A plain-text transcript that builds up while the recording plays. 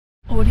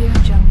Audio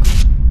Jungle.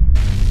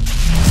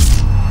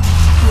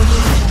 Audio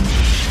Jungle.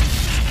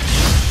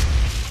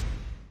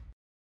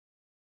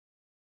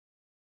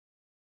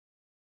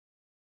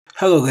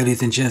 Hello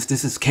ladies and gents,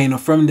 this is KANO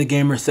from the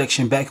gamer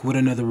section back with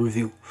another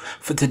review.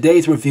 For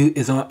today's review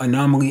is on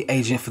Anomaly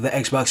Agent for the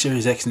Xbox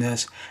Series X and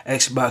S,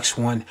 Xbox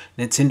One,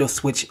 Nintendo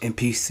Switch, and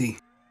PC.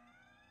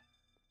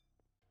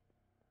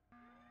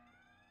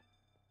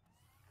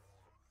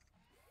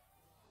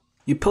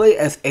 You play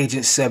as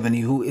Agent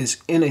 70, who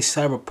is in a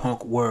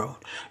cyberpunk world.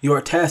 You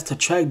are tasked to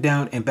track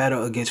down and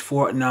battle against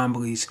 4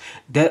 anomalies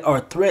that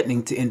are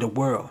threatening to end the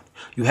world.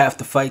 You have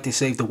to fight to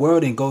save the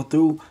world and go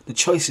through the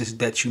choices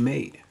that you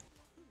made.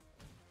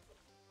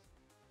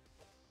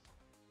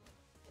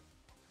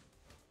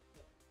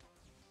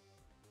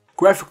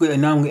 Graphically,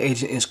 Anomaly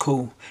Agent is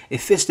cool. It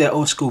fits that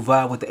old school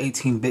vibe with the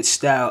 18-bit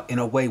style in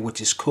a way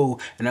which is cool,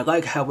 and I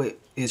like how it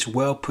is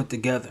well put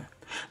together.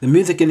 The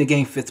music in the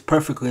game fits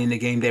perfectly in the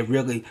game that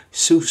really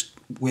suits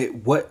with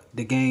what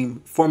the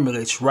game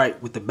formulates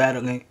right with the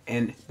battling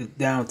and the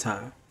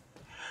downtime.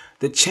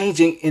 The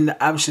changing in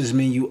the options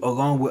menu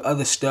along with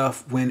other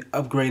stuff when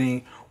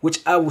upgrading,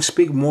 which I will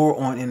speak more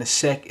on in a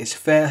sec, is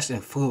fast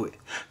and fluid.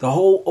 The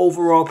whole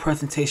overall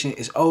presentation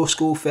is old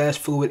school, fast,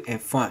 fluid,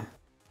 and fun.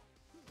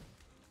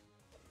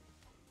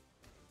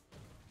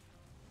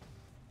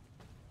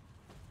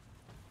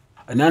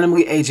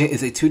 Anomaly Agent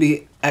is a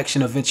 2D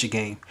action-adventure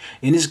game.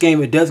 In this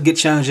game, it does get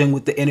challenging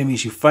with the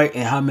enemies you fight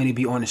and how many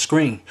be on the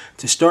screen.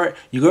 To start,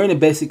 you learn the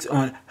basics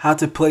on how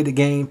to play the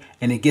game,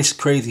 and it gets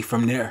crazy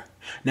from there.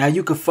 Now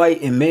you can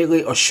fight in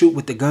melee or shoot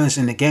with the guns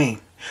in the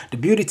game. The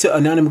beauty to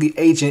Anomaly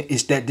Agent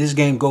is that this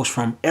game goes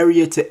from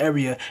area to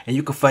area and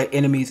you can fight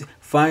enemies,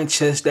 find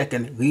chests that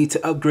can lead to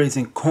upgrades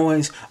and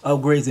coins,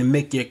 upgrades and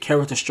make your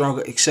character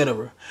stronger,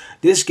 etc.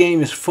 This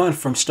game is fun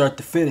from start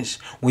to finish.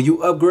 When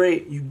you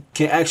upgrade, you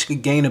can actually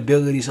gain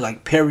abilities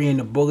like parrying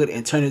the bullet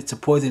and turn it to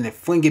poison and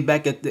fling it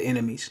back at the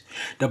enemies.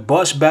 The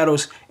boss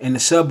battles and the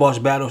sub-boss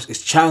battles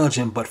is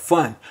challenging but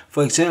fun.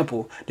 For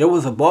example, there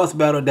was a boss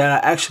battle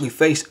that I actually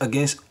faced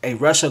against a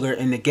wrestler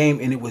in the game,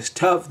 and it was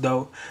tough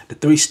though. The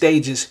 3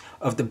 stages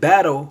of the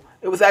battle,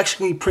 it was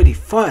actually pretty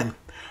fun,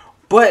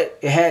 but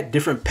it had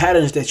different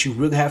patterns that you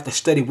really have to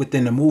study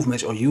within the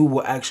movements or you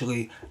will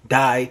actually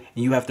die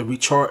and you have to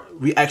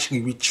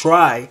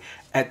retry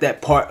at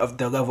that part of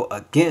the level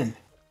again.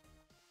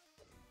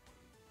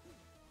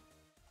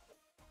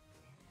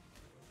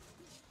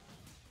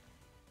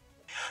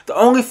 The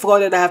only flaw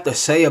that I have to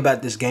say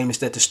about this game is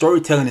that the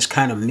storytelling is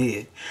kind of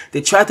mid.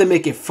 They tried to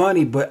make it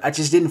funny, but I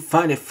just didn't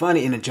find it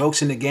funny, and the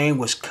jokes in the game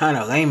was kind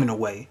of lame in a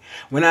way.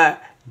 When I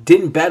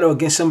didn't battle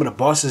against some of the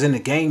bosses in the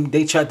game,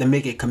 they tried to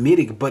make it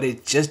comedic, but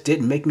it just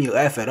didn't make me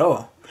laugh at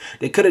all.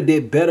 They could have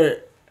did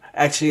better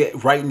actually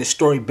writing the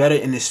story better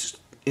in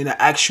an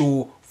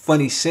actual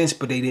funny sense,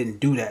 but they didn't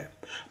do that.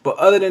 But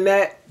other than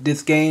that,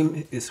 this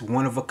game is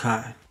one of a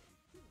kind.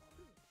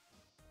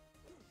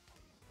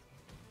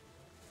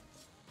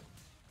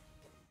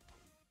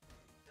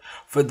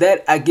 For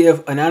that, I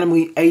give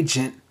Anomaly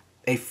Agent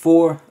a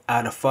 4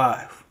 out of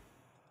 5.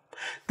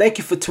 Thank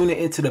you for tuning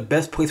into the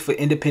best place for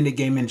independent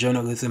gaming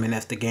journalism, and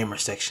that's the gamer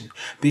section.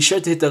 Be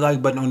sure to hit the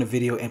like button on the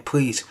video and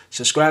please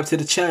subscribe to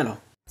the channel.